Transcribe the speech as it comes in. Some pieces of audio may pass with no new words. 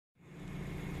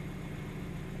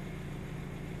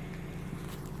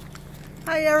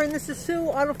Hi Erin, this is Sue,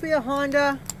 Auto Fair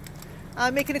Honda.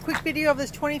 Making a quick video of this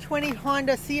 2020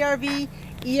 Honda CRV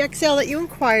EXL that you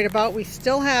inquired about. We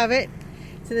still have it.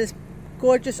 It's in this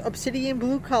gorgeous obsidian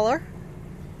blue color.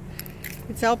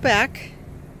 It's out back.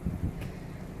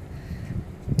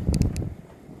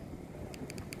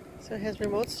 So it has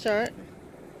remote start.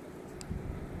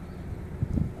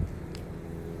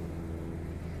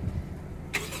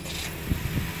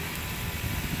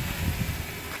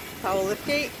 Power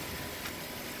liftgate.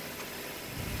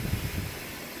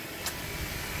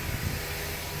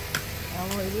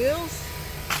 Alloy wheels.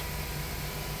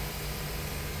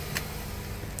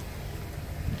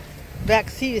 Back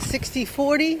seat is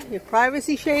 60/40. Your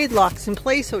privacy shade locks in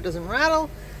place so it doesn't rattle.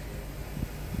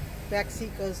 Back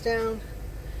seat goes down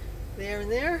there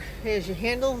and there. Here's your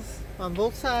handles on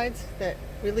both sides that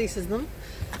releases them.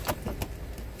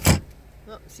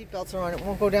 Oh, seatbelts are on. It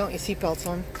won't go down with your seatbelts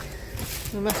on.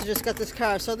 You must have just got this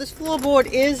car. So this floorboard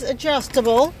is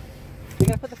adjustable. You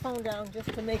gotta put the phone down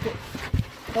just to make it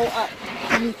go up.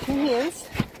 You need two hands.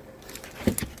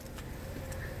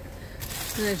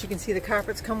 And as you can see, the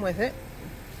carpets come with it.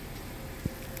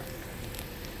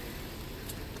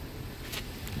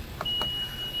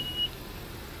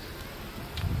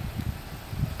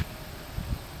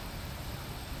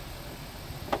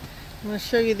 I'm going to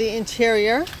show you the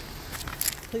interior.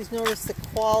 Please notice the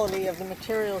quality of the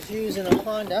materials used in a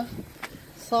Honda.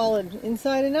 Solid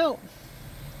inside and out.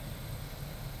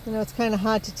 I know it's kind of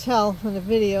hard to tell in the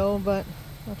video, but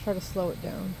I'll try to slow it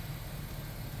down.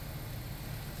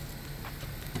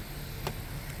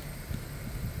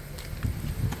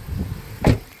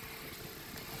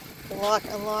 Lock,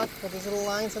 unlock with these little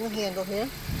lines on the handle here.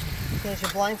 There's your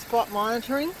blind spot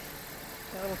monitoring.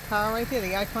 That little car right there,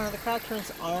 the icon of the car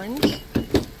turns orange.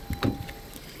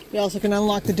 You also can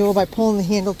unlock the door by pulling the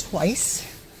handle twice.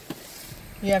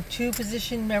 You have two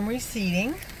position memory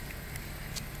seating.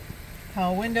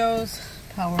 Power windows,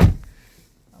 power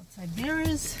outside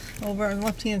mirrors. Over on the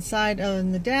left hand side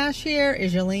on the dash here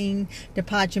is your lane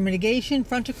departure mitigation,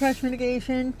 frontal crash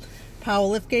mitigation, power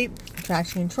liftgate,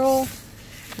 traction control.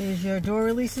 There's your door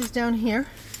releases down here.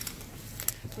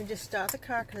 We just start the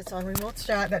car because it's on remote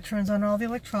start. That turns on all the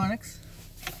electronics.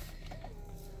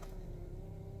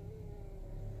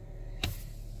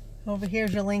 Over here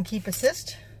is your lane keep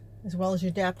assist, as well as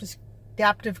your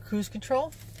adaptive cruise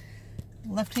control.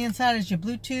 Left hand side is your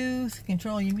Bluetooth,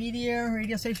 control your media,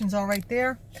 radio stations all right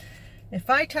there.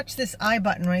 If I touch this I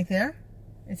button right there,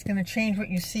 it's going to change what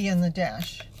you see on the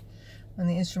dash, on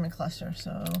the instrument cluster.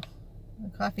 So the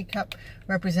coffee cup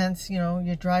represents, you know,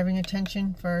 your driving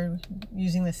attention for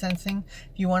using the sensing.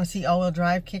 If you want to see all-wheel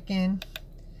drive kick in.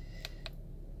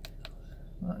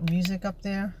 Music up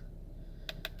there.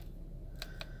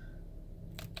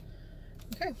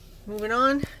 Okay, moving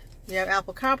on. You have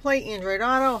Apple CarPlay, Android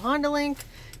Auto, Honda Link,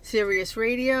 Sirius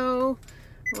Radio.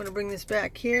 I'm going to bring this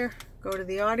back here. Go to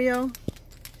the audio.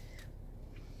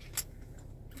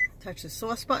 Touch the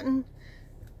source button.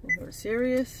 And go to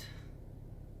Sirius.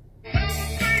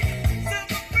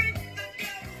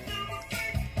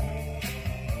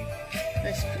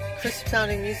 Nice crisp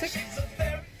sounding music.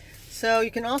 So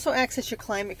you can also access your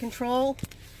climate control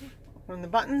from the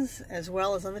buttons as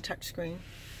well as on the touch screen.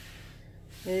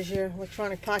 There's your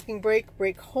electronic parking brake,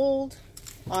 brake hold,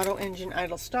 auto engine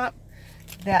idle stop.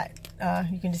 That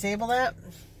you can disable that.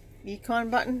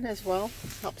 Econ button as well,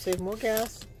 help save more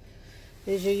gas.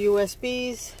 There's your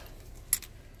USBs,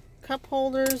 cup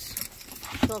holders.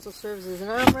 This also serves as an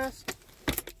armrest.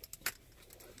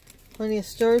 Plenty of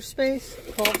storage space.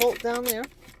 12-volt down there.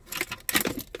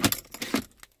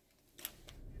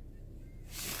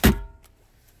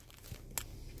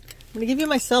 I'm going to give you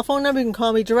my cell phone number. You can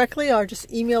call me directly or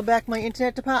just email back my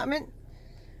internet department.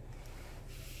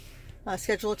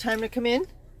 Schedule a time to come in.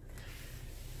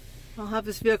 I'll have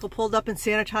this vehicle pulled up and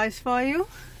sanitized for you.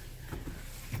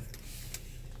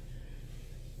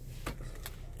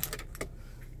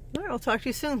 All right, I'll talk to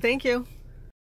you soon. Thank you.